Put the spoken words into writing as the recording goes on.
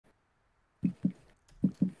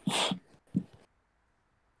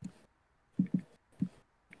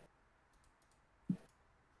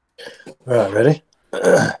Right, ready?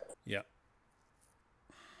 Yeah.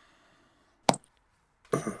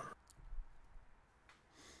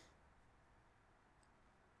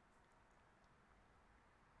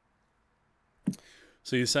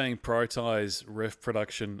 So you're saying prioritize ref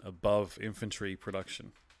production above infantry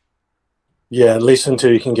production? Yeah, at least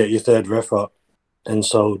until you can get your third ref up and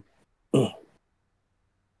sold. I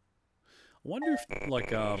wonder if, like,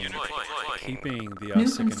 keeping the New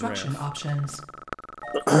second construction ref. options.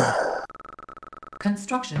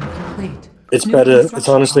 Construction complete. It's New better. It's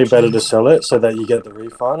construction honestly better to options. sell it so that you get the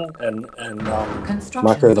refund and Construction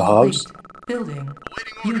micro the complete. halves. Building.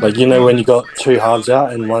 Like, you know, when you got two halves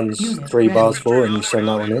out and one's Unit 3 ready. bars full and you send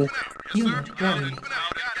that one in. Unit ready.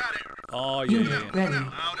 Oh, yeah, Unit yeah. ready.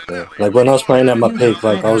 Yeah. Like, when I was playing at my Unit peak,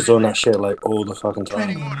 like, I ready. was doing that shit, like, all the fucking time.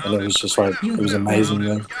 Training. And it was just, like, it was Unit amazing, ready.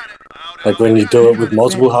 man. Like, when you do it with Unit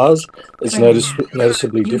multiple ready. halves, it's Training.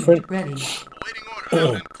 noticeably different. Unit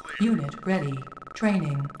ready. Unit ready.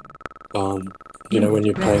 Training. You know, when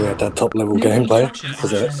you're playing at that top level New gameplay, construction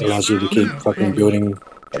because it options. allows you to keep Unit fucking ready. building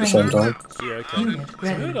at the same Training. time. Yeah, okay. Unit I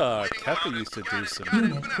ready. heard Kappa used to do some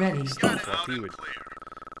Unit ready. stuff, like he would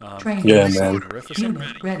Training. Yeah, focus man. on ref or something.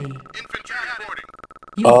 Unit ready.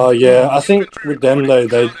 Oh, Unit yeah, ready. I think with them, though,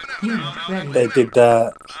 they Unit ready. did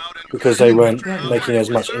that because they weren't making as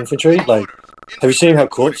much infantry. Like, have you seen how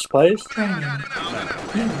Corpse plays? Training.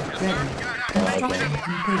 Unit ready. Construction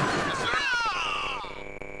complete.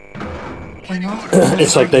 Cannot.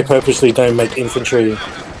 It's like they purposely don't make infantry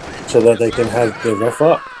so that they can have their ref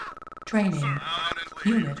up. Training.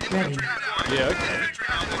 Unit ready. Yeah,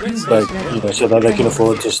 okay. Unit Like, ready. you know, so that they can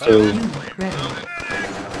afford to still... Unit ready.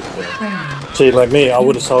 Training. See, like me, I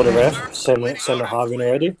would have sold a ref, send a half in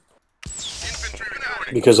already.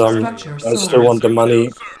 Because I still want the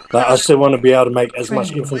money... Like, I still want to be able to make as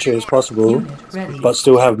much infantry as possible, Unit ready. but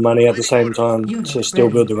still have money at the same time Unit to still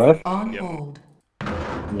build the ref. On Yep. hold.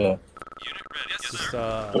 Yeah. Just as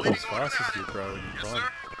fast as you, bro, in Prime.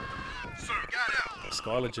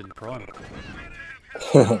 SKYLEGEND Prime.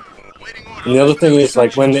 And the other thing is,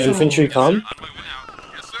 like, when the infantry come,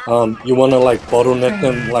 you want to, like, bottleneck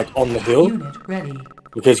them, like, on the hill. Unit ready.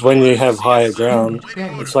 Because when you have higher ground, Unit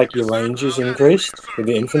ready. it's like your range is increased with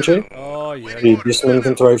the infantry. Oh, yeah. The discipline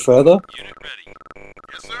can throw further.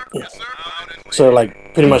 So,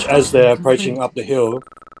 like, pretty much as they're approaching up the hill,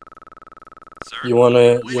 you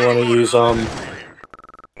wanna use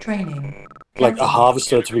Training. like a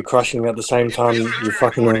harvester to be crushing at the same time you're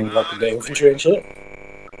fucking with, like, the infantry and shit.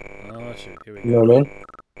 Oh, shit. Here we You go. know what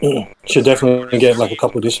I mean? Should definitely get like a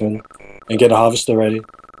couple of discipline and get a harvester ready.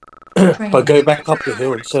 But go back up the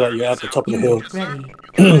hill so that you're at the top of the hill. Unit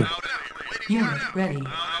ready. Unit ready.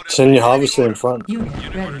 Send your harvester in front. Unit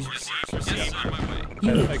ready.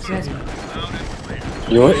 Unit ready.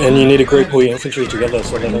 And you need to group all your infantry together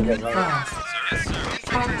so they don't get right. Lost.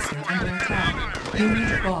 Harvester under attack.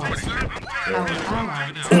 Unit lost. Our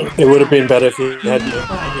ally is It would have been better if you had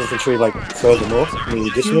your infantry like further north near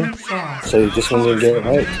your discipline, Unit lost. so your discipline didn't get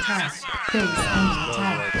right. Attack. Base under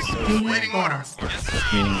attack. Unit lost.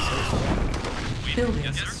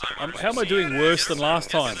 Building. How am I doing worse than last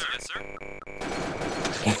time?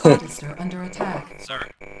 Harvester under attack.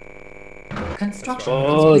 Construction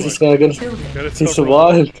Oh, is this guy gonna... Building. He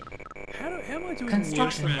survived. How am I doing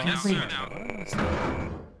Construction worse than last complete. time? I don't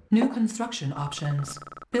understand. New construction options.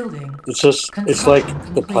 Building. It's like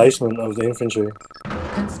the placement of the infantry.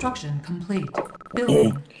 Construction complete.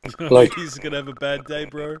 Building. Like- He's gonna have a bad day,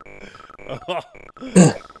 bro.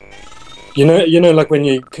 You know, like when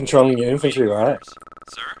you're controlling your infantry, right?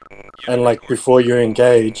 And like before you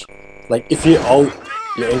engage, like if you ult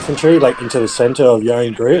your infantry like into the center of your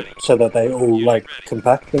own group so that they all like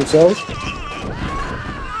compact themselves,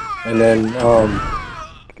 and then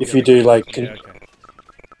if you do like Yeah, okay.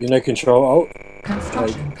 you know, control alt,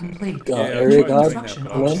 Construction complete. Yeah, area I tried guard, doing that,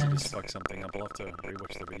 but I man. must have just fucked something up. I'll have to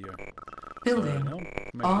rewatch the video. Building.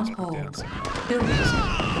 Maybe On just put down hold. some- Building.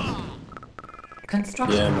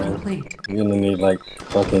 Construction Yeah, man. complete. You're gonna need like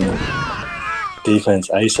fucking defense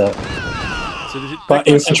ASAP. So did it But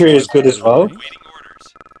take infantry is good as well. Waiting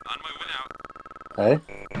Hey,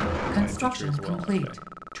 Construction as well, complete. okay.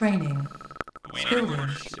 Training. Building.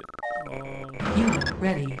 Shit. Oh, Unit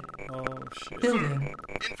ready. oh shit. Building.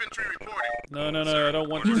 No, I don't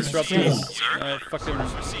want Unit disruptors. No, fucking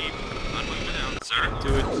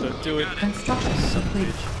do it, don't do it. Construction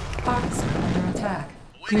complete. Harvester under attack.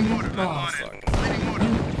 Unit lost.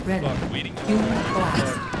 Unit ready. Unit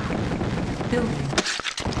lost. Building.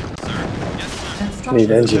 Construction.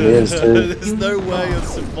 need engineers too. There's no way of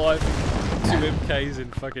surviving 2 MKs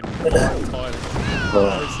in fucking 5 times.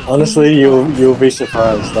 But honestly, you'll be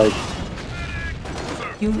surprised. Like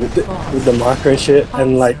Unit with lost. the micro shit,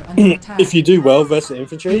 and like Under attack. if you do well versus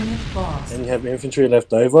infantry Unit lost. and you have infantry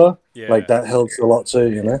left over, Yeah. like that helps a lot too.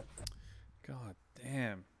 You know, God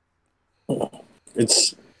damn.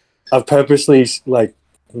 I've purposely like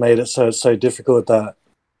made it so it's so difficult that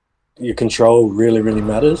your control really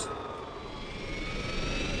matters.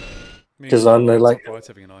 Because I know, like, Top Right's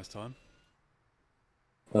having a nice time.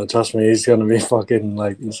 oh, trust me, he's gonna be fucking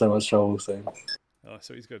like in so much trouble soon. Oh,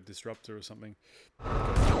 so he's got a disruptor or something. Such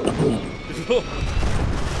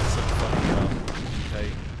funny. Okay.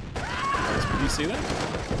 Did you see that?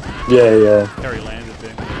 Yeah. Harry landed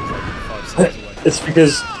there. He was like 5 seconds away. It's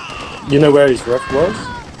because you know where his ref was.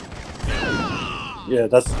 Yeah,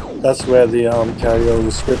 that's where the carrier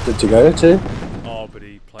was scripted to go to. Oh, but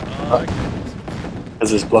he played. Oh, okay.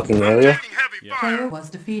 As his blocking area. Player was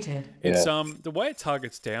defeated. It's the way it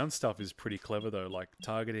targets down stuff is pretty clever though. Like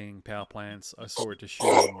targeting power plants, I saw it to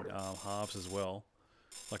shooting halves as well.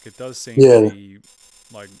 Like it does seem to be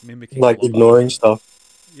like mimicking, like ignoring stuff.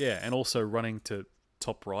 Yeah, and also running to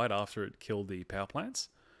top right after it killed the power plants.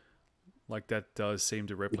 Like that does seem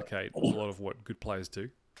to replicate a lot of what good players do.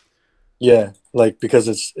 Yeah, like because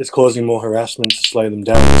it's causing more harassment to slow them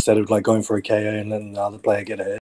down instead of like going for a KO and then the other player get ahead.